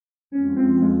History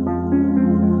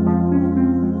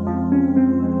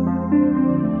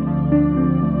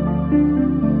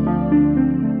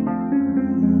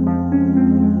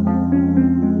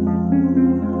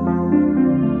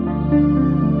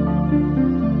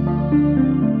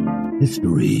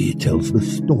tells the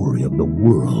story of the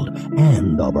world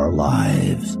and of our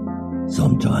lives.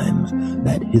 Sometimes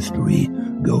that history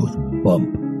goes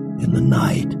bump in the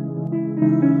night.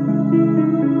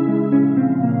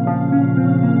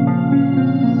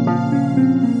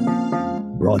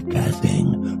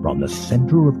 Broadcasting from the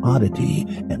center of oddity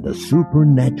and the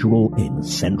supernatural in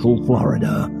Central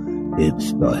Florida,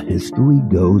 it's the History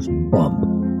Goes Bump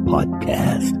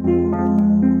podcast.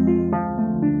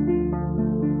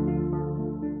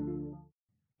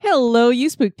 Hello, you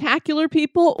spooktacular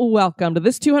people. Welcome to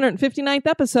this 259th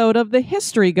episode of the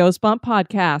History Goes Bump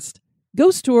podcast,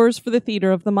 Ghost Tours for the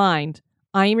Theater of the Mind.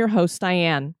 I am your host,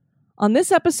 Diane. On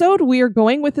this episode, we are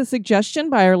going with a suggestion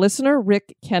by our listener,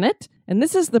 Rick Kennett, and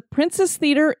this is the Princess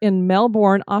Theatre in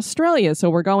Melbourne, Australia. So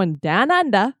we're going down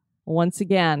under once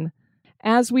again.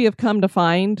 As we have come to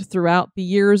find throughout the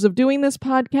years of doing this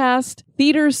podcast,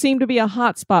 theaters seem to be a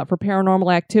hotspot for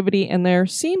paranormal activity, and there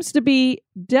seems to be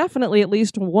definitely at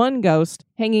least one ghost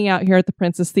hanging out here at the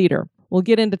Princess Theatre. We'll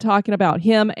get into talking about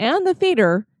him and the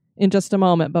theater in just a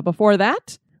moment, but before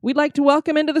that, we'd like to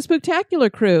welcome into the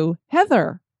spooktacular crew,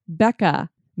 Heather, Becca,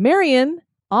 Marion,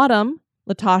 Autumn,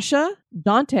 Latasha,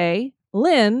 Dante,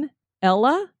 Lynn,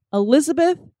 Ella,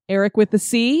 Elizabeth, Eric with the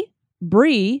C,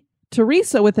 Bree,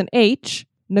 Teresa with an H,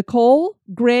 Nicole,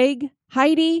 Greg,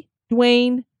 Heidi,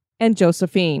 Dwayne, and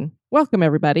Josephine. Welcome,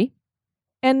 everybody.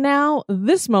 And now,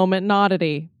 this moment in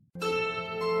oddity.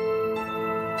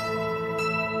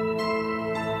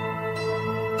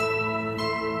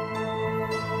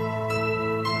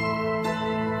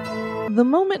 The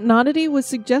moment in oddity was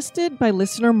suggested by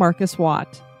listener Marcus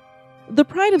Watt. The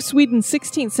pride of Sweden's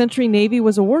 16th century navy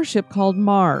was a warship called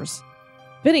Mars.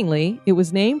 Fittingly, it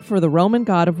was named for the Roman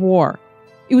god of war.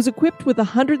 It was equipped with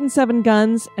 107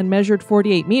 guns and measured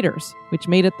 48 meters, which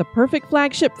made it the perfect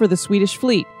flagship for the Swedish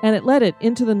fleet, and it led it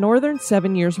into the Northern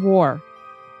 7 Years' War.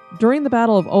 During the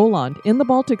Battle of Åland in the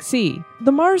Baltic Sea,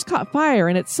 the Mars caught fire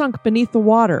and it sunk beneath the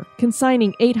water,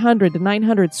 consigning 800 to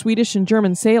 900 Swedish and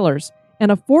German sailors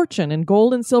and a fortune in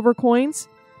gold and silver coins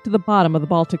to the bottom of the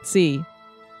Baltic Sea.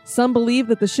 Some believe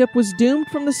that the ship was doomed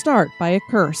from the start by a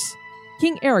curse.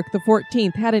 King Eric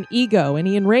XIV had an ego, and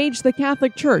he enraged the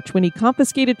Catholic Church when he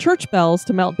confiscated church bells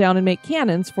to melt down and make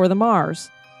cannons for the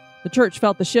Mars. The church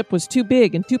felt the ship was too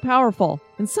big and too powerful,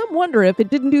 and some wonder if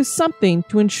it didn't do something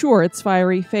to ensure its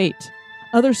fiery fate.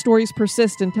 Other stories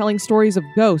persist in telling stories of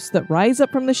ghosts that rise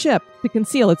up from the ship to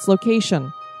conceal its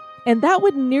location. And that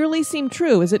would nearly seem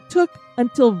true, as it took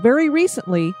until very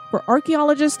recently for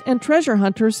archaeologists and treasure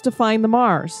hunters to find the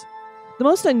Mars. The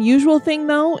most unusual thing,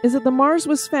 though, is that the Mars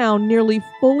was found nearly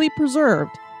fully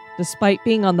preserved, despite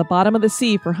being on the bottom of the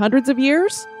sea for hundreds of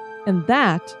years, and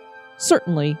that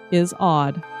certainly is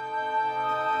odd.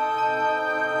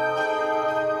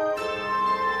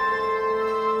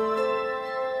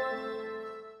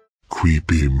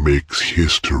 Creepy makes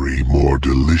history more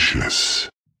delicious.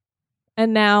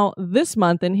 And now, this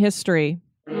month in history.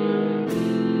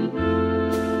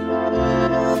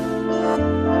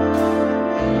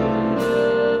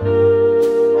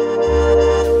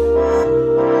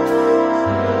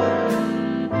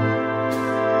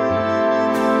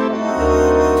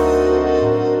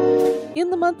 In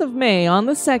the month of May, on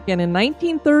the 2nd, in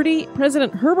 1930,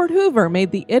 President Herbert Hoover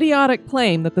made the idiotic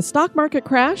claim that the stock market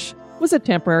crash was a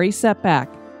temporary setback.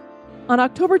 On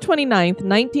October 29,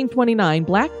 1929,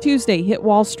 Black Tuesday hit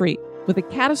Wall Street with a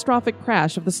catastrophic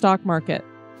crash of the stock market.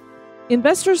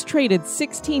 Investors traded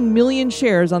 16 million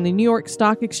shares on the New York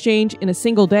Stock Exchange in a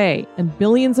single day, and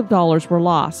billions of dollars were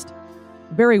lost.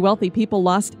 Very wealthy people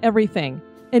lost everything,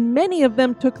 and many of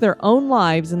them took their own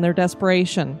lives in their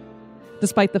desperation.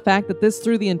 Despite the fact that this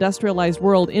threw the industrialized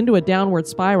world into a downward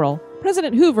spiral,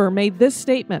 President Hoover made this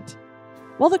statement: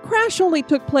 "While the crash only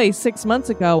took place 6 months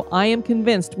ago, I am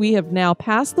convinced we have now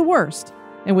passed the worst,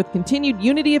 and with continued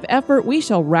unity of effort, we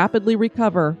shall rapidly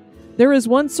recover. There is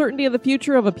one certainty of the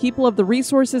future of a people of the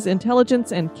resources,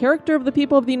 intelligence, and character of the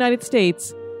people of the United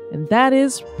States, and that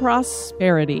is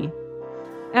prosperity."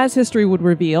 As history would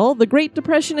reveal, the Great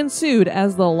Depression ensued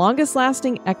as the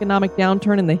longest-lasting economic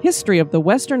downturn in the history of the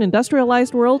Western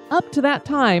industrialized world up to that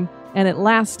time, and it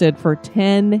lasted for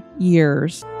 10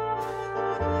 years.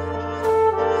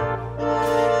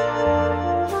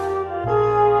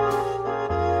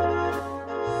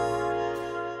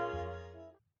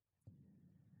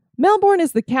 Melbourne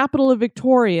is the capital of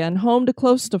Victoria and home to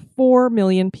close to 4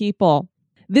 million people.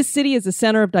 This city is a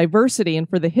center of diversity, and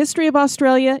for the history of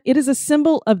Australia, it is a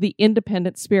symbol of the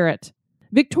independent spirit.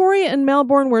 Victoria and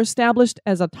Melbourne were established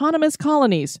as autonomous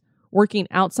colonies, working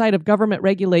outside of government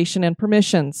regulation and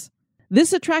permissions.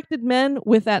 This attracted men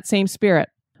with that same spirit.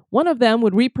 One of them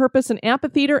would repurpose an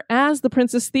amphitheater as the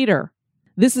Princess Theatre.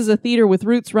 This is a theater with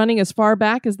roots running as far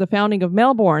back as the founding of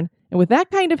Melbourne, and with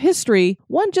that kind of history,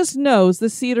 one just knows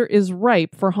this theater is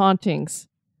ripe for hauntings.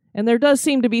 And there does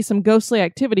seem to be some ghostly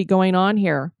activity going on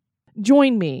here.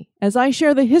 Join me as I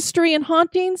share the history and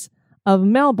hauntings of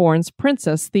Melbourne's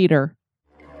Princess Theatre.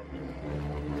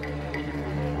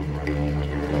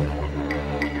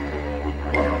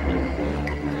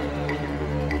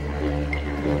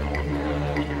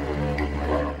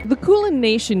 The Kulin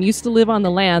Nation used to live on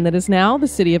the land that is now the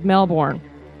city of Melbourne.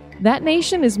 That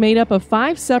nation is made up of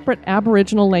 5 separate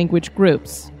Aboriginal language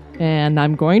groups. And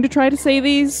I'm going to try to say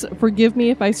these, forgive me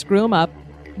if I screw them up.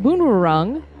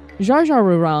 Boonwurrung,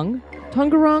 Dja-dja-wurrung,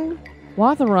 Taungurung,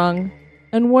 Wathaurung,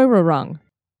 and Woiwurrung.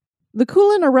 The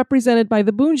Kulin are represented by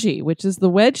the Boonji, which is the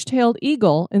wedge-tailed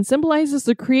eagle and symbolizes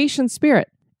the creation spirit,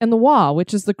 and the Wa,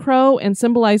 which is the crow and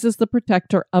symbolizes the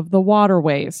protector of the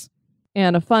waterways.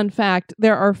 And a fun fact,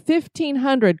 there are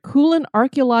 1,500 Kulin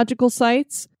archaeological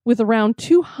sites, with around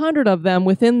 200 of them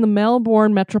within the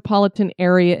Melbourne metropolitan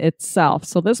area itself.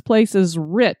 So this place is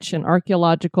rich in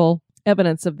archaeological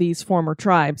evidence of these former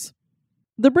tribes.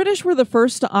 The British were the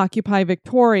first to occupy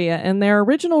Victoria, and their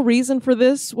original reason for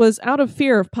this was out of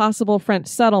fear of possible French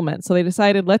settlement. So they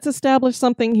decided, let's establish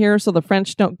something here so the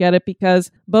French don't get it, because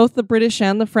both the British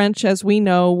and the French, as we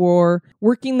know, were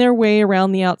working their way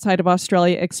around the outside of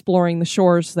Australia, exploring the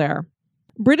shores there.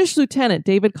 British Lieutenant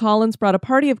David Collins brought a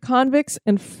party of convicts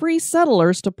and free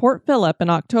settlers to Port Phillip in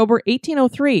October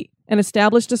 1803 and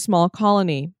established a small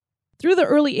colony. Through the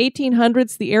early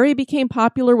 1800s, the area became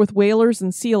popular with whalers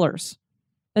and sealers.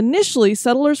 Initially,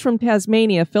 settlers from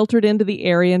Tasmania filtered into the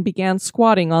area and began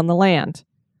squatting on the land.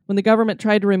 When the government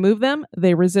tried to remove them,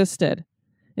 they resisted.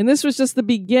 And this was just the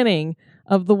beginning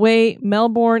of the way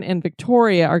Melbourne and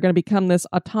Victoria are going to become this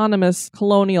autonomous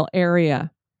colonial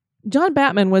area. John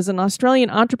Batman was an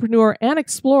Australian entrepreneur and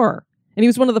explorer, and he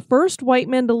was one of the first white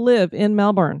men to live in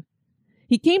Melbourne.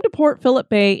 He came to Port Phillip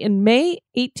Bay in May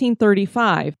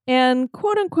 1835 and,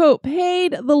 quote-unquote,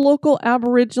 paid the local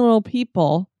Aboriginal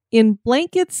people in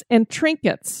blankets and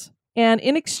trinkets. And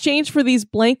in exchange for these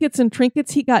blankets and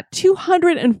trinkets, he got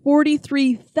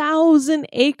 243,000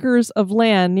 acres of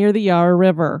land near the Yarra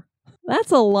River.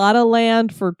 That's a lot of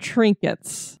land for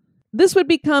trinkets. This would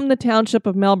become the township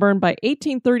of Melbourne by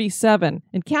 1837,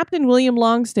 and Captain William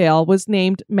Longsdale was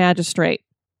named magistrate.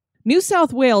 New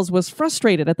South Wales was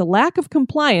frustrated at the lack of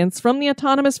compliance from the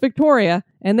autonomous Victoria,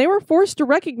 and they were forced to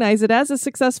recognize it as a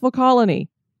successful colony.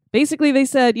 Basically, they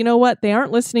said, you know what, they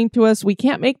aren't listening to us, we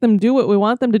can't make them do what we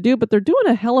want them to do, but they're doing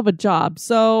a hell of a job,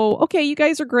 so, okay, you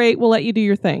guys are great, we'll let you do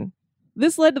your thing.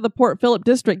 This led to the Port Phillip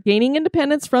district gaining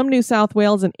independence from New South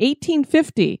Wales in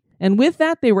 1850, and with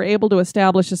that, they were able to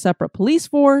establish a separate police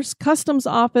force, customs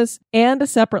office, and a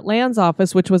separate lands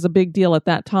office, which was a big deal at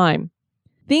that time.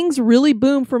 Things really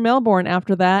boomed for Melbourne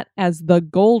after that as the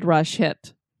gold rush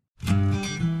hit.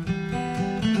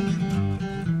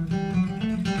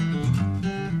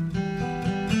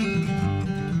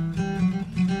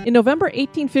 In November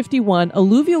 1851,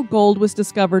 alluvial gold was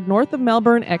discovered north of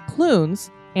Melbourne at Clunes,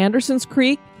 Andersons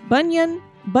Creek, Bunyan,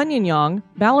 Buninyong,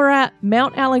 Ballarat,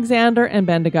 Mount Alexander, and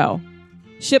Bendigo.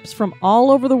 Ships from all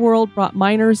over the world brought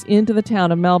miners into the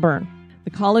town of Melbourne.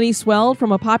 The colony swelled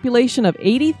from a population of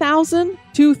 80,000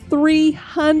 to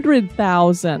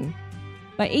 300,000.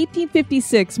 By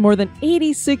 1856, more than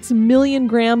 86 million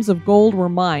grams of gold were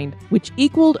mined, which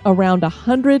equaled around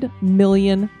 100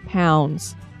 million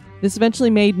pounds. This eventually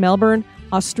made Melbourne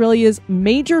Australia's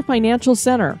major financial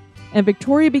center, and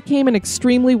Victoria became an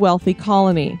extremely wealthy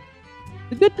colony.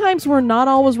 The good times were not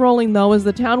always rolling, though, as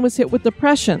the town was hit with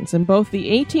depressions in both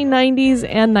the 1890s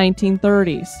and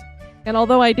 1930s. And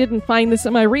although I didn't find this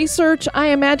in my research, I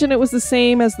imagine it was the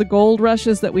same as the gold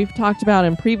rushes that we've talked about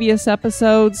in previous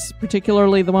episodes,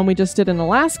 particularly the one we just did in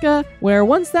Alaska, where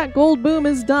once that gold boom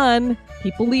is done,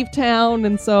 people leave town,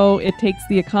 and so it takes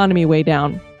the economy way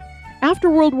down. After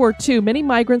World War II, many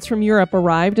migrants from Europe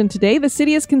arrived, and today the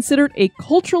city is considered a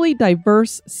culturally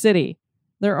diverse city.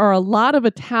 There are a lot of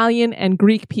Italian and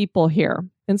Greek people here.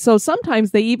 And so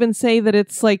sometimes they even say that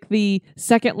it's like the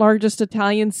second largest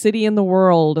Italian city in the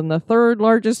world and the third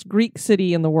largest Greek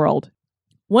city in the world.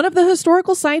 One of the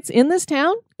historical sites in this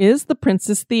town is the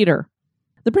Princess Theatre.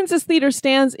 The Princess Theatre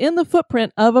stands in the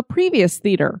footprint of a previous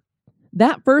theatre.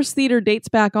 That first theater dates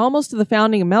back almost to the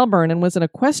founding of Melbourne and was an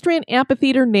equestrian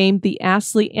amphitheater named the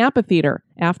Astley Amphitheater,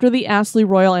 after the Astley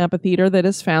Royal Amphitheater that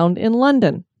is found in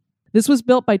London. This was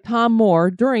built by Tom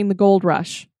Moore during the Gold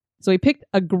Rush. So he picked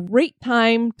a great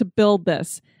time to build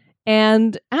this.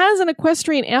 And as an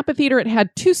equestrian amphitheater, it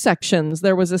had two sections.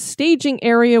 There was a staging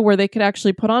area where they could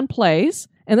actually put on plays.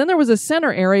 And then there was a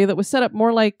center area that was set up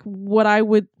more like what I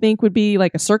would think would be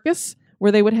like a circus,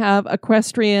 where they would have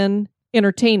equestrian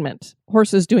entertainment,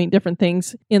 horses doing different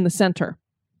things in the center.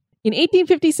 In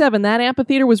 1857, that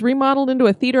amphitheater was remodeled into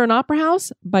a theater and opera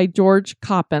house by George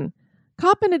Coppin.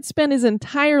 Coppin had spent his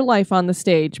entire life on the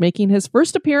stage, making his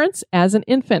first appearance as an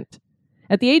infant.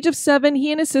 At the age of 7,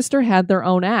 he and his sister had their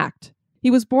own act. He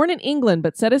was born in England,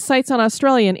 but set his sights on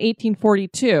Australia in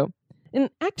 1842. And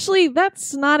actually,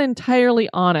 that's not entirely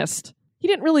honest. He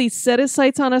didn't really set his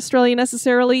sights on Australia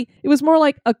necessarily. It was more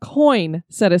like a coin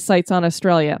set his sights on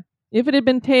Australia. If it had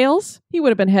been tails, he would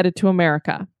have been headed to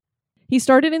America. He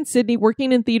started in Sydney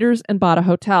working in theaters and bought a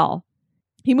hotel.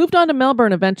 He moved on to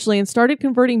Melbourne eventually and started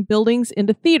converting buildings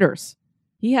into theaters.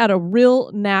 He had a real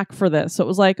knack for this. So it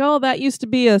was like, oh, that used to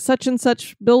be a such and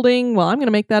such building. Well, I'm going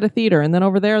to make that a theater. And then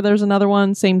over there's another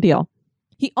one, same deal.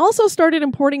 He also started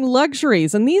importing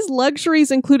luxuries, and these luxuries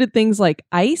included things like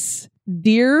ice,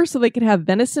 deer so they could have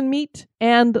venison meat,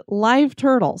 and live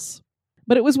turtles.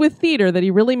 But it was with theater that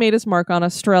he really made his mark on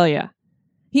Australia.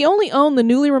 He only owned the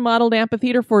newly remodeled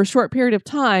amphitheater for a short period of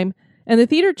time, and the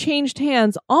theater changed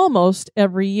hands almost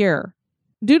every year.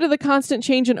 Due to the constant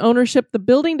change in ownership, the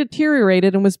building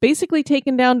deteriorated and was basically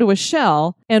taken down to a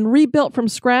shell and rebuilt from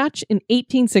scratch in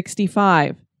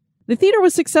 1865. The theater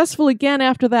was successful again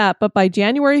after that, but by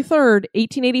January 3rd,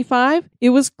 1885, it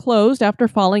was closed after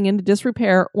falling into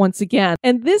disrepair once again.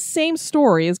 And this same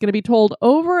story is going to be told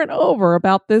over and over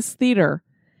about this theater.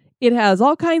 It has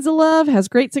all kinds of love, has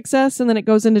great success, and then it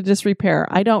goes into disrepair.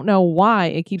 I don't know why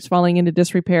it keeps falling into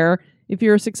disrepair. If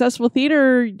you're a successful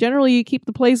theater, generally you keep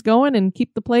the place going and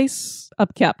keep the place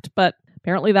upkept, but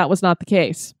apparently that was not the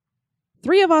case.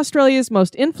 3 of Australia's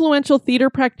most influential theater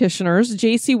practitioners,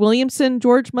 J.C. Williamson,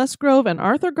 George Musgrove, and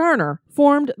Arthur Garner,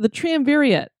 formed the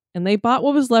Triumvirate, and they bought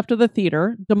what was left of the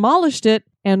theater, demolished it,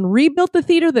 and rebuilt the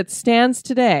theater that stands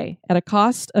today at a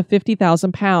cost of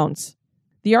 £50,000.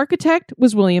 The architect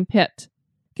was William Pitt.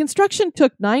 Construction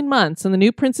took 9 months, and the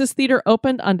new Princess Theatre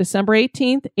opened on December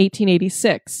 18,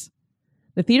 1886.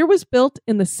 The theater was built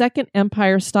in the Second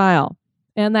Empire style,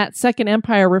 and that Second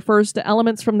Empire refers to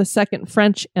elements from the Second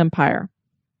French Empire.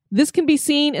 This can be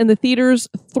seen in the theater's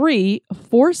 3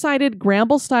 4-sided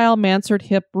Gramble-style mansard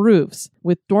hip roofs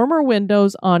with dormer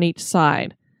windows on each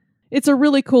side. It's a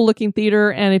really cool-looking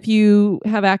theater, and if you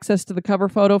have access to the cover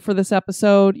photo for this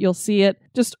episode, you'll see it.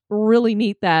 Just really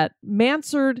neat, that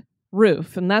mansard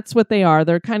roof, and that's what they are.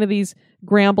 They're kind of these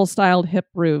Gramble-styled hip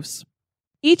roofs.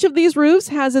 Each of these roofs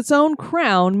has its own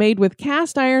crown made with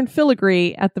cast iron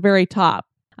filigree at the very top.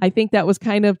 I think that was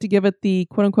kind of to give it the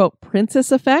quote-unquote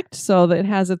princess effect, so that it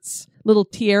has its little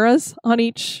tiaras on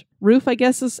each roof, I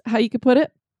guess is how you could put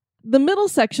it. The middle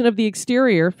section of the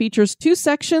exterior features 2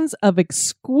 sections of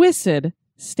exquisite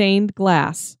stained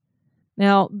glass.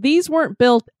 Now, these weren't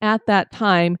built at that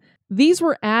time. These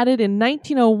were added in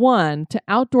 1901 to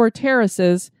outdoor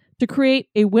terraces to create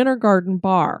a winter garden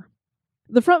bar.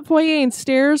 The front foyer and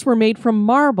stairs were made from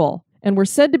marble and were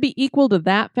said to be equal to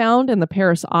that found in the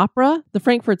Paris Opera, the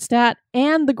Frankfurt Stadt,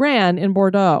 and the Grand in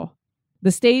Bordeaux.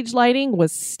 The stage lighting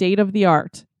was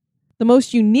state-of-the-art. The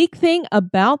most unique thing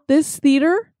about this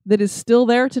theater that is still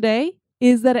there today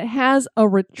is that it has a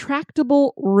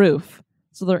retractable roof.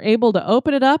 So they're able to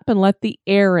open it up and let the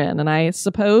air in. And I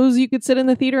suppose you could sit in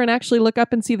the theater and actually look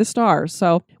up and see the stars.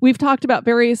 So we've talked about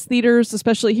various theaters,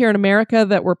 especially here in America,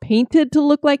 that were painted to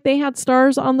look like they had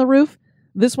stars on the roof.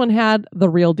 This one had the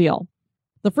real deal.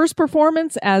 The first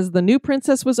performance as the new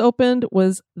princess was opened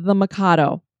was The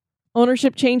Mikado.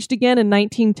 Ownership changed again in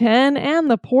 1910, and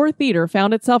the poor theater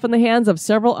found itself in the hands of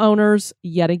several owners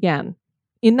yet again.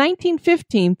 In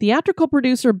 1915, theatrical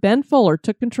producer Ben Fuller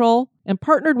took control and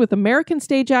partnered with American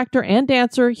stage actor and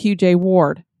dancer Hugh J.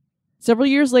 Ward. Several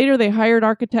years later, they hired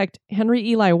architect Henry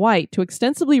Eli White to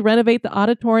extensively renovate the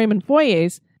auditorium and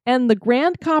foyers, and the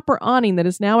grand copper awning that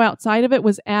is now outside of it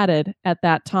was added at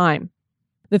that time.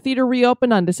 The theater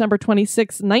reopened on December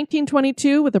 26,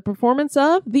 1922, with a performance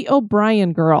of The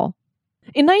O'Brien Girl.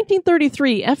 In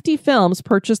 1933, FT Films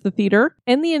purchased the theater,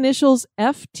 and the initials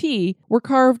FT were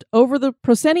carved over the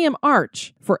proscenium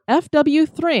arch for F.W.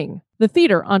 Thring, the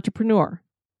theater entrepreneur.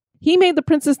 He made the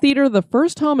Princess Theater the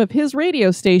first home of his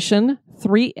radio station,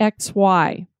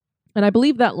 3XY. And I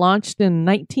believe that launched in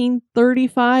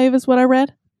 1935 is what I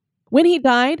read. When he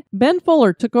died, Ben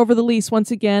Fuller took over the lease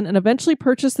once again and eventually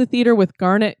purchased the theater with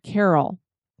Garnet Carroll.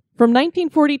 From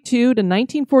 1942 to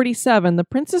 1947, the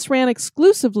Princess ran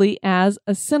exclusively as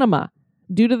a cinema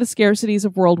due to the scarcities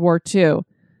of World War II.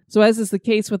 So as is the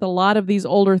case with a lot of these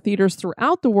older theaters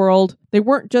throughout the world, they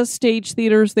weren't just stage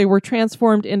theaters, they were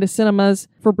transformed into cinemas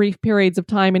for brief periods of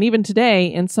time. And even today,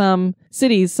 in some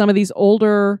cities, some of these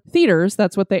older theaters,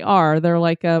 that's what they are. They're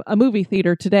like a movie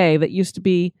theater today that used to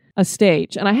be a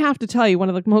stage. And I have to tell you, one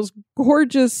of the most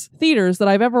gorgeous theaters that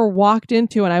I've ever walked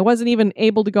into, and I wasn't even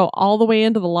able to go all the way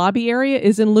into the lobby area,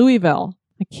 is in Louisville.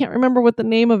 I can't remember what the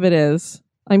name of it is.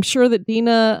 I'm sure that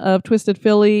Dina of Twisted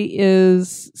Philly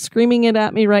is screaming it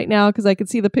at me right now because I could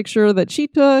see the picture that she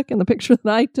took and the picture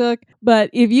that I took. But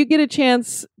if you get a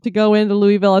chance to go into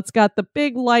Louisville, it's got the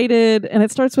big lighted, and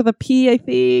it starts with a P, I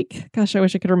think. Gosh, I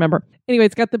wish I could remember. Anyway,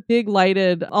 it's got the big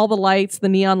lighted, all the lights, the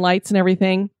neon lights and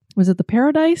everything. Was it the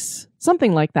Paradise?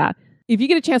 Something like that. If you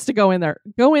get a chance to go in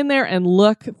there and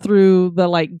look through the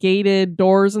like gated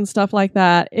doors and stuff like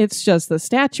that. It's just the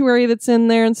statuary that's in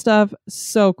there and stuff.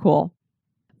 So cool.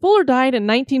 Fuller died in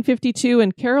 1952,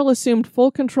 and Carroll assumed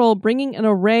full control, bringing an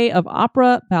array of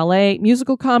opera, ballet,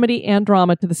 musical comedy, and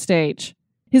drama to the stage.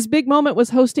 His big moment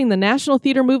was hosting the National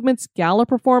Theatre Movement's gala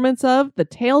performance of The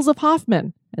Tales of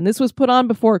Hoffmann, and this was put on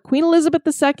before Queen Elizabeth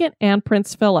II and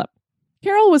Prince Philip.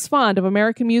 Carroll was fond of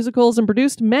American musicals and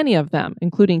produced many of them,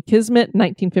 including Kismet in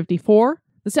 1954,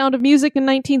 The Sound of Music in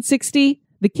 1960,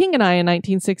 The King and I in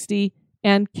 1960,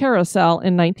 and Carousel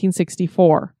in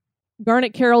 1964.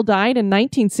 Garnet Carroll died in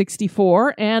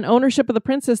 1964, and ownership of the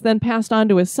princess then passed on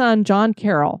to his son, John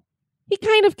Carroll. He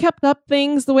kind of kept up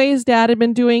things the way his dad had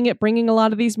been doing it, bringing a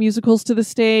lot of these musicals to the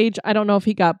stage. I don't know if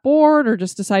he got bored or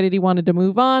just decided he wanted to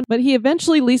move on, but he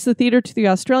eventually leased the theater to the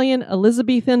Australian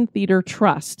Elizabethan Theatre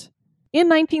Trust. In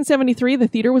 1973, the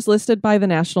theater was listed by the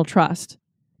National Trust.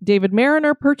 David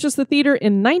Mariner purchased the theater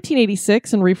in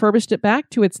 1986 and refurbished it back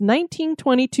to its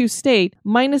 1922 state,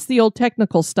 minus the old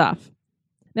technical stuff.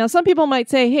 Now, some people might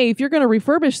say, hey, if you're going to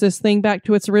refurbish this thing back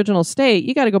to its original state,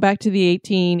 you got to go back to the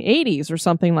 1880s or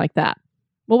something like that.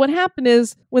 Well, what happened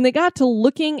is when they got to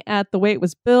looking at the way it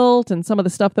was built and some of the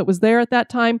stuff that was there at that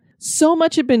time, so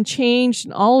much had been changed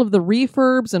and all of the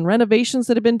refurbs and renovations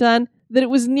that had been done that it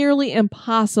was nearly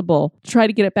impossible to try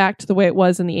to get it back to the way it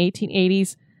was in the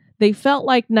 1880s. They felt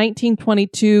like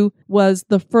 1922 was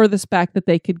the furthest back that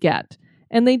they could get,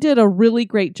 and they did a really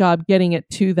great job getting it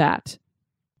to that.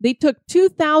 They took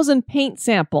 2,000 paint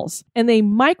samples and they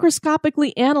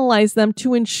microscopically analyzed them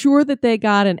to ensure that they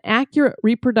got an accurate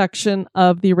reproduction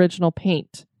of the original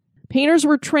paint. Painters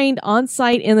were trained on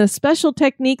site in the special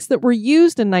techniques that were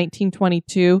used in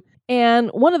 1922,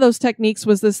 and one of those techniques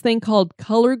was this thing called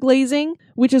color glazing,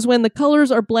 which is when the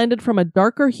colors are blended from a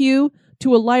darker hue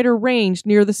to a lighter range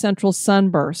near the central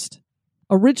sunburst.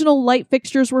 Original light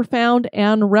fixtures were found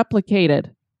and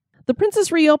replicated. The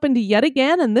princess reopened yet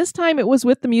again, and this time it was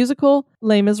with the musical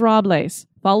Les Miserables,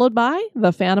 followed by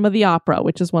The Phantom of the Opera,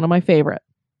 which is one of my favorite.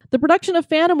 The production of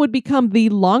Phantom would become the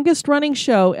longest-running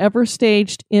show ever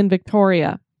staged in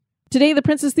Victoria. Today, the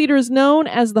Princess Theatre is known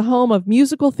as the home of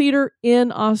musical theatre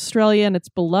in Australia, and it's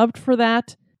beloved for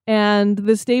that. And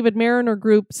this David Mariner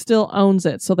group still owns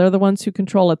it, so they're the ones who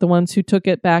control it, the ones who took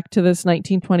it back to this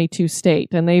 1922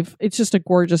 state. And it's just a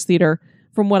gorgeous theater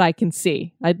from what I can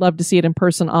see. I'd love to see it in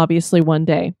person, obviously, one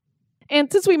day.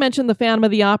 And since we mentioned the Phantom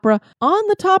of the Opera, on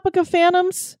the topic of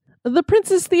phantoms, the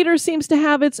Princess Theatre seems to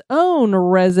have its own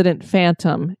resident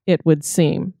phantom, it would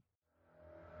seem.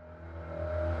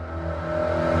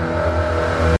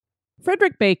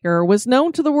 Frederick Baker was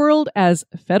known to the world as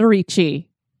Federici.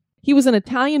 He was an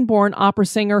Italian-born opera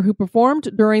singer who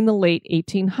performed during the late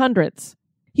 1800s.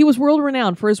 He was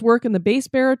world-renowned for his work in the bass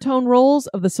baritone roles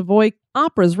of the Savoy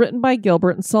operas written by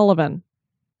Gilbert and Sullivan.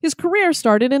 His career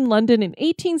started in London in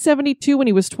 1872 when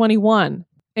he was 21,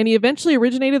 and he eventually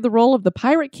originated the role of the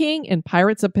Pirate King in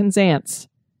Pirates of Penzance.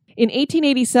 In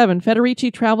 1887,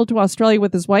 Federici traveled to Australia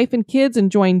with his wife and kids and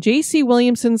joined J.C.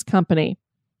 Williamson's company.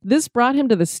 This brought him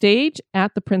to the stage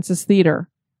at the Princess Theatre.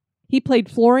 He played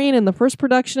Florian in the first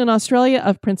production in Australia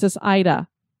of Princess Ida.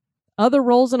 Other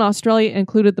roles in Australia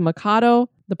included the Mikado,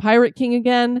 the Pirate King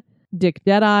again, Dick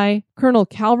Deadeye, Colonel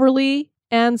Calverley,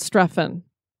 and Strephon.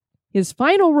 His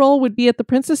final role would be at the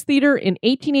Princess Theatre in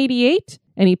 1888,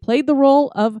 and he played the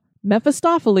role of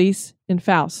Mephistopheles in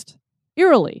Faust.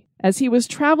 Eerily, as he was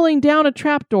traveling down a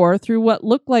trapdoor through what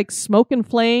looked like smoke and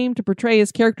flame to portray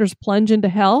his character's plunge into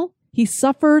hell, he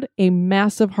suffered a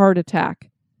massive heart attack.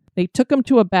 They took him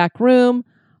to a back room,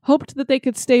 hoped that they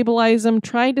could stabilize him,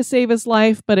 tried to save his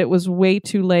life, but it was way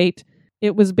too late.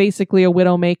 It was basically a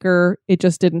widowmaker. It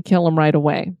just didn't kill him right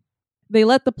away. They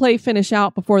let the play finish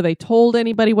out before they told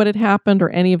anybody what had happened or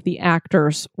any of the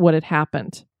actors what had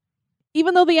happened.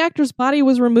 Even though the actor's body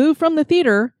was removed from the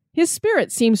theater, his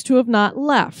spirit seems to have not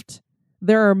left.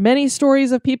 There are many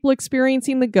stories of people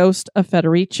experiencing the ghost of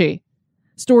Federici.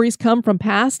 Stories come from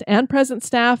past and present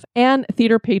staff and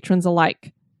theater patrons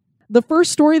alike. The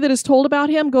first story that is told about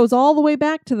him goes all the way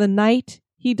back to the night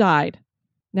he died.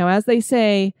 Now, as they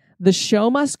say, the show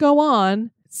must go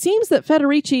on. It seems that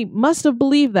Federici must have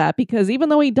believed that, because even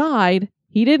though he died,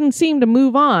 he didn't seem to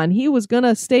move on. He was going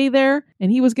to stay there,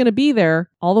 and he was going to be there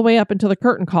all the way up until the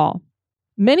curtain call.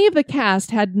 Many of the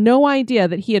cast had no idea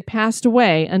that he had passed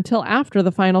away until after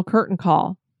the final curtain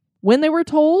call. When they were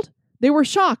told, they were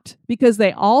shocked because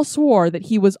they all swore that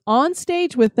he was on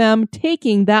stage with them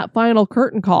taking that final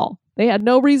curtain call. They had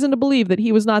no reason to believe that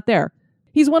he was not there.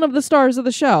 He's one of the stars of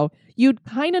the show. You'd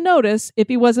kind of notice if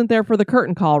he wasn't there for the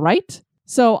curtain call, right?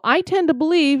 So I tend to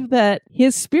believe that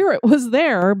his spirit was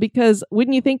there, because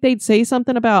wouldn't you think they'd say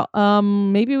something about,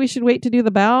 maybe we should wait to do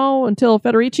the bow until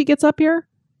Federici gets up here?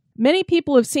 Many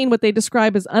people have seen what they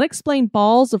describe as unexplained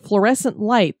balls of fluorescent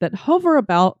light that hover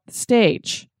about the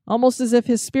stage, almost as if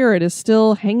his spirit is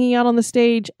still hanging out on the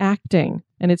stage acting,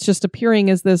 and it's just appearing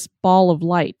as this ball of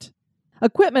light.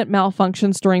 Equipment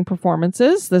malfunctions during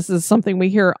performances. This is something we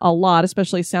hear a lot,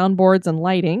 especially soundboards and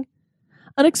lighting.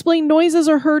 Unexplained noises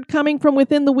are heard coming from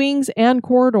within the wings and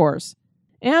corridors.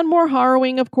 And more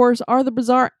harrowing, of course, are the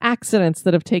bizarre accidents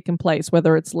that have taken place,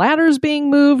 whether it's ladders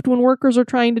being moved when workers are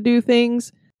trying to do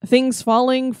things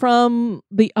falling from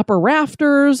the upper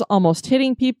rafters, almost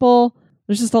hitting people.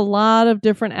 There's just a lot of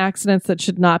different accidents that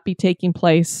should not be taking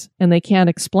place, and they can't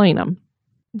explain them.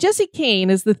 Jesse Kane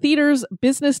is the theater's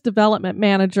business development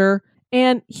manager,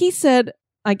 and he said,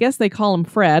 I guess they call him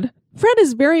Fred. Fred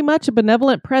is very much a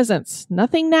benevolent presence.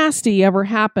 Nothing nasty ever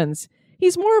happens.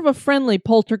 He's more of a friendly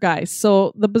poltergeist,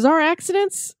 so the bizarre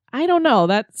accidents, I don't know.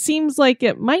 That seems like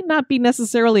it might not be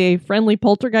necessarily a friendly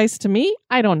poltergeist to me.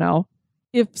 I don't know.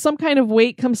 If some kind of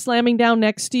weight comes slamming down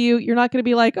next to you, you're not going to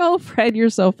be like, oh, Fred, you're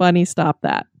so funny, stop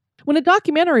that. When a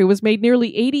documentary was made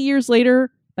nearly 80 years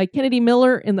later by Kennedy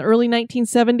Miller in the early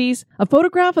 1970s, a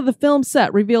photograph of the film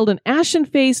set revealed an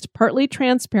ashen-faced, partly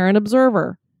transparent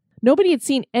observer. Nobody had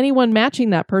seen anyone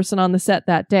matching that person on the set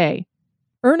that day.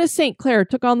 Ernest St. Clair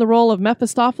took on the role of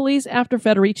Mephistopheles after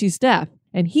Federici's death,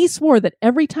 and he swore that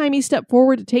every time he stepped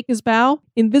forward to take his bow,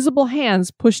 invisible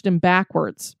hands pushed him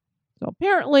backwards. So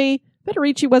apparently,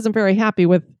 Federici wasn't very happy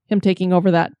with him taking over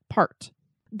that part.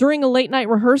 During a late-night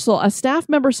rehearsal, a staff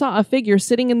member saw a figure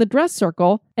sitting in the dress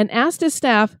circle and asked his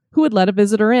staff who had let a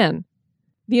visitor in.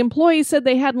 The employees said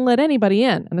they hadn't let anybody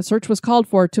in, and a search was called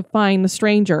for to find the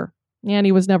stranger, and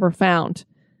he was never found.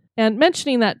 And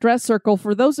mentioning that dress circle,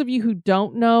 for those of you who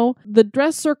don't know, the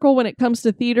dress circle when it comes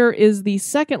to theater is the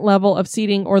second level of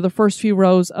seating, or the first few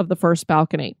rows of the first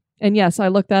balcony. And yes, I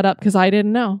looked that up because I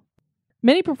didn't know.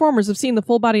 Many performers have seen the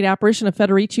full-bodied apparition of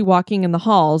Federici walking in the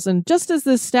halls, and just as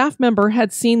this staff member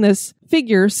had seen this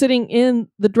figure sitting in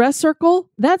the dress circle,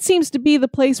 that seems to be the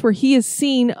place where he is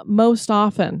seen most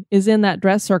often, is in that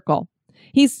dress circle.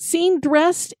 He's seen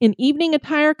dressed in evening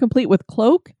attire, complete with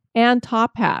cloak and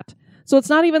top hat. So it's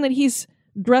not even that he's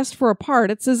dressed for a part,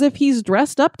 it's as if he's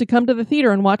dressed up to come to the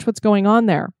theater and watch what's going on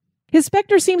there. His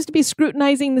specter seems to be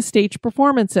scrutinizing the stage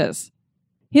performances.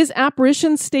 His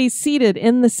apparition stays seated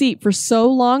in the seat for so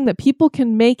long that people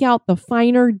can make out the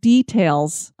finer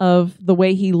details of the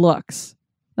way he looks.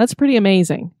 That's pretty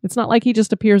amazing. It's not like he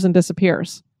just appears and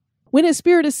disappears. When his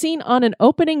spirit is seen on an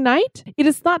opening night, it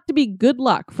is thought to be good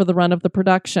luck for the run of the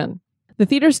production. The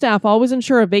theater staff always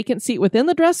ensure a vacant seat within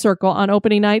the dress circle on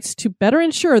opening nights to better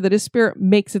ensure that his spirit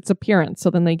makes its appearance, so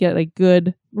then they get a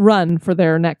good run for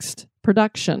their next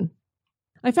production.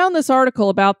 I found this article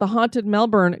about the Haunted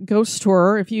Melbourne Ghost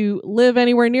Tour. If you live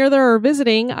anywhere near there or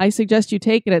visiting, I suggest you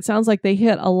take it. It sounds like they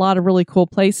hit a lot of really cool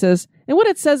places. And what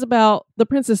it says about the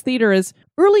Princess Theater is,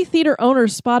 early theater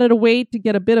owners spotted a way to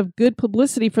get a bit of good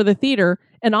publicity for the theater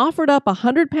and offered up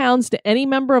 £100 to any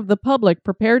member of the public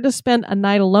prepared to spend a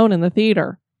night alone in the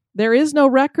theater. There is no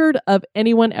record of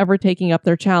anyone ever taking up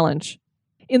their challenge.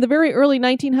 In the very early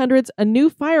 1900s, a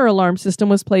new fire alarm system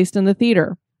was placed in the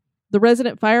theater. The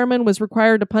resident fireman was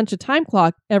required to punch a time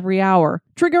clock every hour,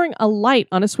 triggering a light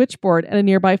on a switchboard at a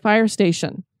nearby fire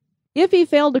station. If he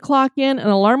failed to clock in, an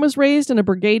alarm was raised and a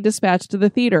brigade dispatched to the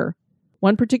theater.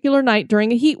 One particular night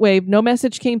during a heat wave, no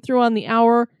message came through on the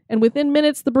hour, and within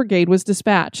minutes the brigade was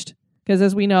dispatched. Because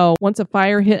as we know, once a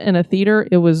fire hit in a theater,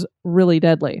 it was really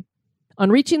deadly. On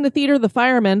reaching the theater, the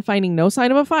firemen, finding no sign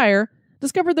of a fire,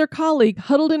 discovered their colleague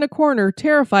huddled in a corner,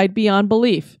 terrified beyond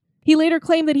belief. He later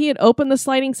claimed that he had opened the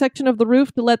sliding section of the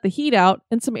roof to let the heat out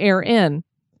and some air in.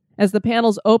 As the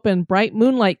panels opened, bright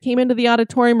moonlight came into the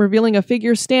auditorium, revealing a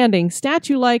figure standing,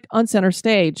 statue-like, on center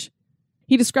stage.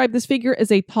 He described this figure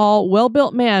as a tall,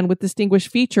 well-built man with distinguished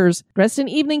features, dressed in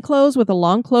evening clothes with a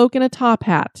long cloak and a top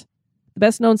hat. The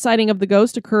best-known sighting of the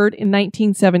ghost occurred in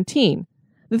 1917.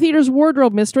 The theater's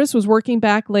wardrobe mistress was working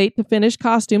back late to finish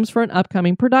costumes for an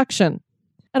upcoming production.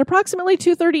 At approximately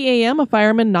 2:30 a.m., a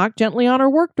fireman knocked gently on her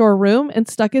work door room and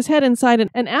stuck his head inside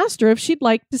and asked her if she'd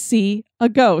like to see a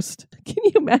ghost. Can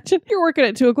you imagine? You're working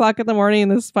at 2 o'clock in the morning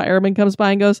and this fireman comes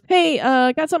by and goes, "Hey,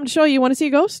 got something to show you. Want to see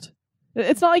a ghost?"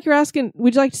 It's not like you're asking,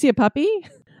 "Would you like to see a puppy?"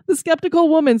 The skeptical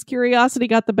woman's curiosity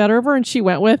got the better of her and she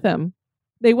went with him.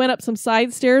 They went up some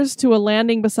side stairs to a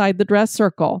landing beside the dress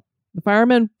circle. The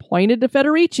fireman pointed to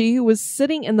Federici, who was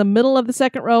sitting in the middle of the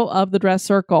second row of the dress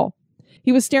circle.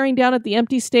 He was staring down at the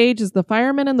empty stage as the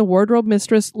fireman and the wardrobe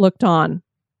mistress looked on.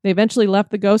 They eventually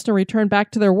left the ghost and returned back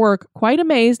to their work, quite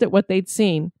amazed at what they'd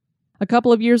seen. A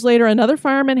couple of years later, another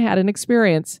fireman had an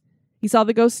experience. He saw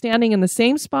the ghost standing in the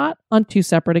same spot on 2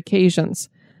 separate occasions.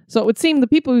 So it would seem the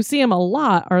people who see him a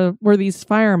lot were these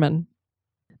firemen.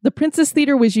 The Princess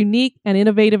Theater was unique and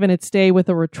innovative in its day with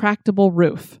a retractable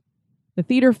roof. The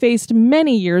theater faced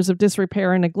many years of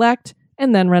disrepair and neglect,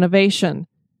 and then renovation.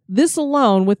 This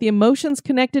alone, with the emotions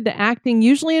connected to acting,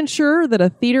 usually ensure that a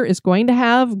theater is going to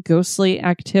have ghostly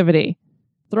activity.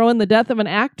 Throw in the death of an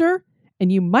actor,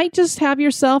 and you might just have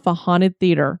yourself a haunted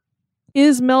theater.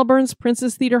 Is Melbourne's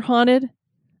Princess Theater haunted?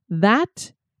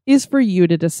 That is for you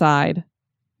to decide.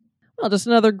 Well, just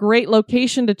another great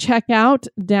location to check out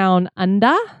down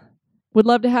under. Would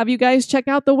love to have you guys check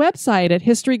out the website at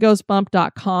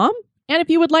historygoesbump.com. And if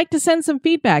you would like to send some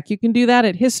feedback, you can do that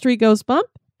at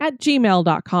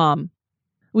historygoesbump@gmail.com.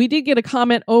 We did get a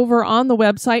comment over on the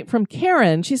website from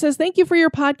Karen. She says, "Thank you for your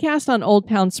podcast on Old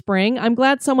Town Spring. I'm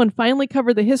glad someone finally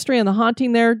covered the history and the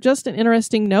haunting there. Just an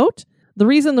interesting note. The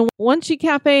reason the One Chi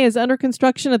Cafe is under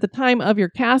construction at the time of your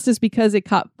cast is because it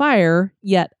caught fire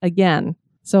yet again."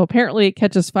 So apparently it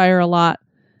catches fire a lot.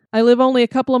 I live only a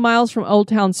couple of miles from Old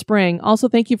Town Spring. Also,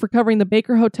 thank you for covering the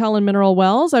Baker Hotel in Mineral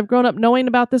Wells. I've grown up knowing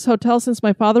about this hotel since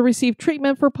my father received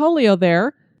treatment for polio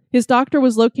there. His doctor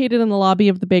was located in the lobby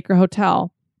of the Baker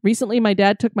Hotel. Recently, my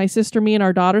dad took my sister, me, and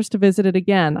our daughters to visit it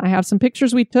again. I have some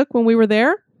pictures we took when we were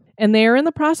there, and they are in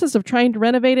the process of trying to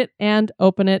renovate it and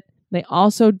open it. They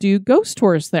also do ghost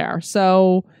tours there.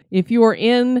 So if you are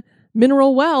in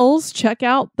Mineral Wells, check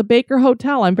out the Baker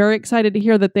Hotel. I'm very excited to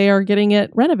hear that they are getting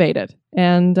it renovated.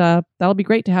 And that'll be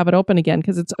great to have it open again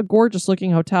because it's a gorgeous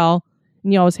looking hotel.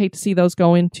 And you always hate to see those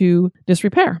go into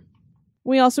disrepair.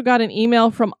 We also got an email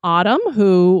from Autumn,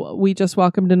 who we just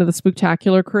welcomed into the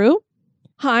Spooktacular crew.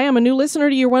 "Hi, I'm a new listener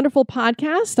to your wonderful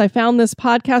podcast. I found this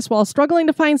podcast while struggling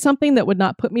to find something that would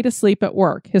not put me to sleep at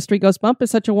work. History Goes Bump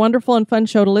is such a wonderful and fun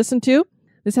show to listen to.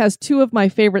 This has 2 of my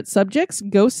favorite subjects,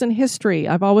 ghosts and history.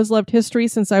 I've always loved history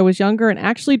since I was younger and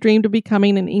actually dreamed of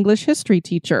becoming an English history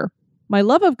teacher. My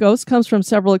love of ghosts comes from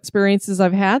several experiences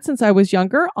I've had since I was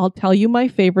younger. I'll tell you my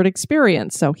favorite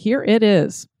experience. So here it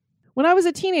is. When I was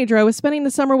a teenager, I was spending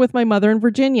the summer with my mother in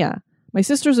Virginia. My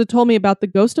sisters had told me about the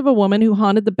ghost of a woman who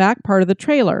haunted the back part of the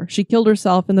trailer. She killed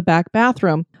herself in the back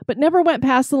bathroom, but never went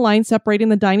past the line separating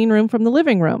the dining room from the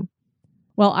living room.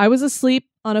 Well, I was asleep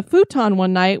on a futon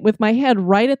one night with my head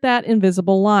right at that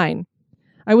invisible line.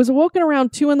 I was awoken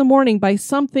around 2 a.m. by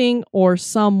something or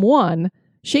someone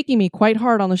shaking me quite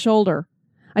hard on the shoulder.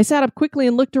 I sat up quickly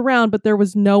and looked around, but there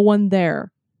was no one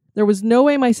there. There was no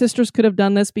way my sisters could have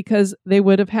done this because they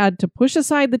would have had to push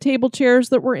aside the table chairs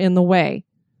that were in the way.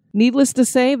 Needless to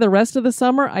say, the rest of the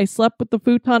summer, I slept with the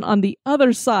futon on the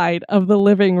other side of the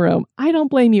living room. I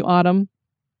don't blame you, Autumn.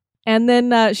 And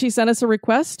then she sent us a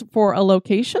request for a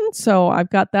location, so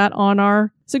I've got that on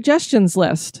our suggestions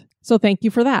list. So thank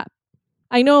you for that.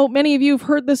 I know many of you have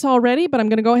heard this already, but I'm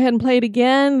going to go ahead and play it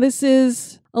again. This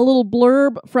is a little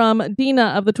blurb from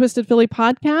Dina of the Twisted Philly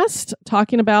podcast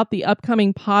talking about the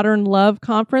upcoming Modern Love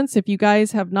Conference. If you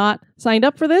guys have not signed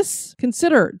up for this,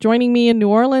 consider joining me in New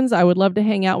Orleans. I would love to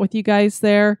hang out with you guys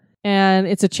there. And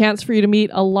it's a chance for you to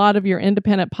meet a lot of your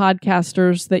independent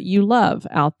podcasters that you love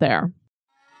out there.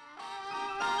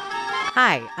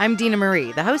 Hi, I'm Dina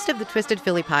Marie, the host of the Twisted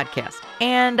Philly podcast.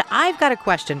 And I've got a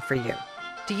question for you.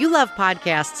 Do you love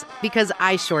podcasts? Because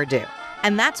I sure do.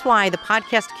 And that's why the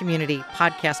podcast community,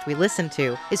 Podcast We Listen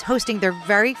To, is hosting their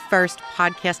very first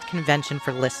podcast convention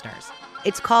for listeners.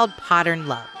 It's called Modern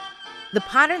Love. The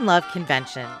Modern Love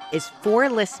Convention is for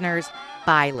listeners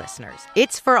by listeners.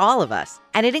 It's for all of us.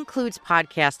 And it includes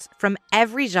podcasts from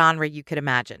every genre you could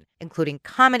imagine, including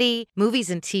comedy,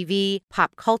 movies and TV,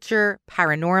 pop culture,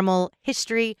 paranormal,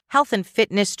 history, health and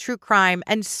fitness, true crime,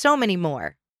 and so many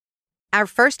more. Our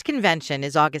first convention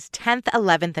is August 10th,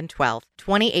 11th, and 12th,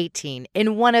 2018,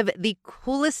 in one of the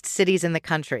coolest cities in the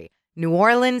country, New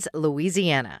Orleans,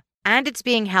 Louisiana. And it's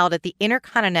being held at the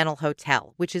Intercontinental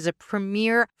Hotel, which is a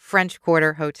premier French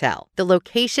Quarter hotel. The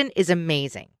location is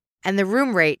amazing, and the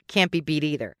room rate can't be beat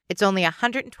either. It's only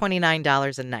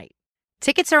 $129 a night.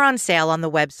 Tickets are on sale on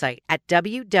the website at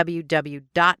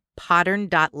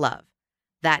www.podern.love.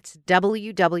 That's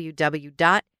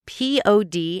www.podern.love.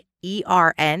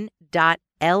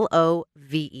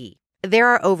 There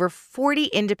are over 40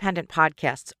 independent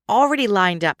podcasts already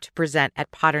lined up to present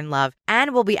at Podern Love,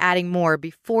 and we'll be adding more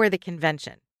before the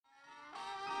convention.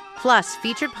 Plus,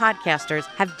 featured podcasters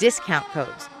have discount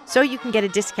codes, so you can get a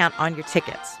discount on your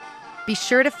tickets. Be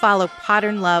sure to follow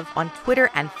Podern Love on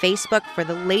Twitter and Facebook for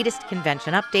the latest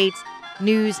convention updates,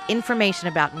 news, information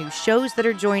about new shows that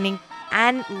are joining,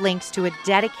 and links to a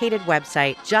dedicated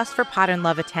website just for Podern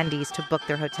Love attendees to book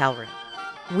their hotel room.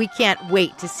 We can't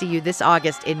wait to see you this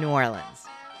August in New Orleans.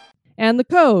 And the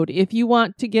code, if you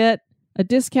want to get a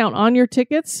discount on your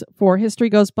tickets for History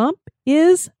Goes Bump,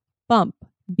 is BUMP.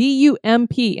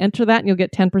 B-U-M-P. Enter that and you'll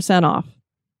get 10% off.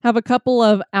 Have a couple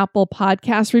of Apple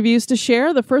Podcast reviews to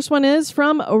share. The first one is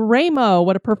from Ramo.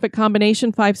 What a perfect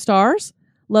combination, 5 stars.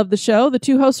 Love the show. The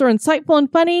two hosts are insightful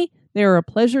and funny. They are a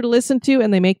pleasure to listen to,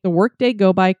 and they make the workday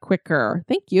go by quicker.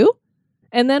 Thank you.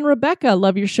 And then Rebecca,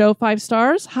 love your show, 5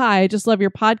 stars. Hi, I just love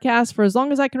your podcast. For as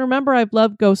long as I can remember, I've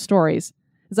loved ghost stories.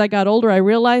 As I got older, I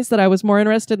realized that I was more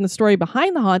interested in the story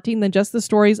behind the haunting than just the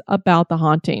stories about the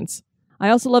hauntings. I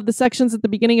also love the sections at the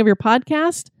beginning of your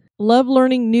podcast. Love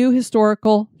learning new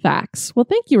historical facts. Well,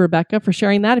 thank you, Rebecca, for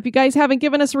sharing that. If you guys haven't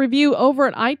given us a review over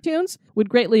at iTunes, would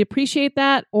greatly appreciate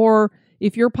that. Or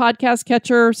if your podcast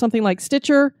catcher, something like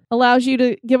Stitcher, allows you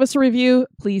to give us a review,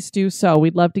 please do so.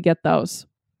 We'd love to get those.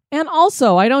 And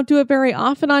also, I don't do it very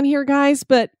often on here, guys,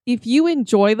 but if you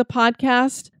enjoy the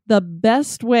podcast, the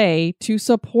best way to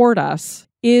support us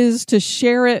is to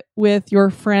share it with your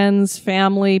friends,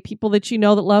 family, people that you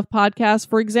know that love podcasts.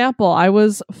 For example, I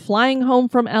was flying home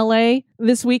from LA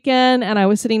this weekend and I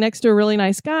was sitting next to a really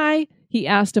nice guy. He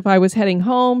asked if I was heading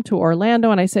home to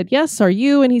Orlando and I said, yes, are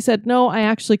you? And he said, no, I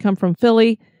actually come from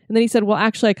Philly. And then he said, well,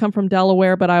 actually I come from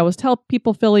Delaware, but I always tell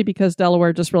people Philly because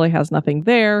Delaware just really has nothing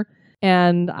there.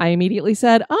 And I immediately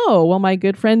said, oh, well, my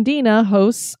good friend Dina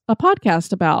hosts a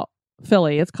podcast about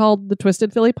Philly. It's called the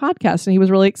Twisted Philly Podcast, and he was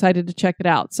really excited to check it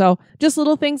out. So just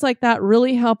little things like that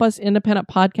really help us independent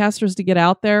podcasters to get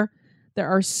out there. There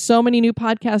are so many new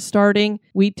podcasts starting.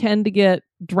 We tend to get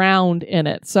drowned in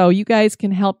it. So you guys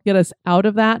can help get us out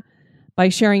of that by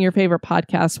sharing your favorite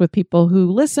podcasts with people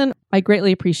who listen. I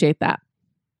greatly appreciate that.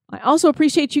 I also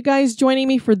appreciate you guys joining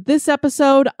me for this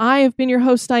episode. I have been your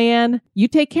host, Diane. You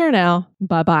take care now.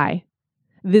 Bye-bye.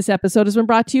 This episode has been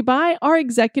brought to you by our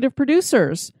executive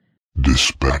producers.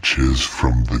 Dispatches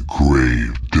from the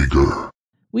Grave Digger.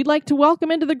 We'd like to welcome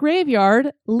into the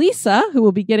graveyard Lisa, who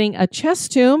will be getting a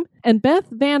chest tomb, and Beth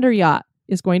Vanderyacht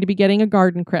is going to be getting a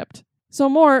garden crypt. So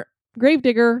more,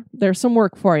 Gravedigger, there's some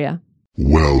work for you.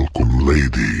 Welcome,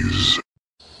 ladies.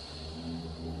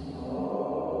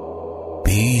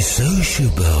 Be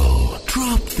sociable.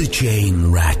 Drop the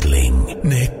chain rattling,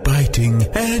 neck biting,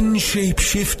 and shape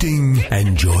shifting,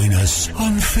 and join us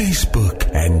on Facebook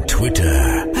and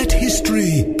Twitter at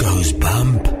History Goes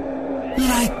Bump.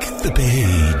 Like the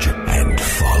page and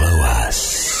follow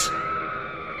us.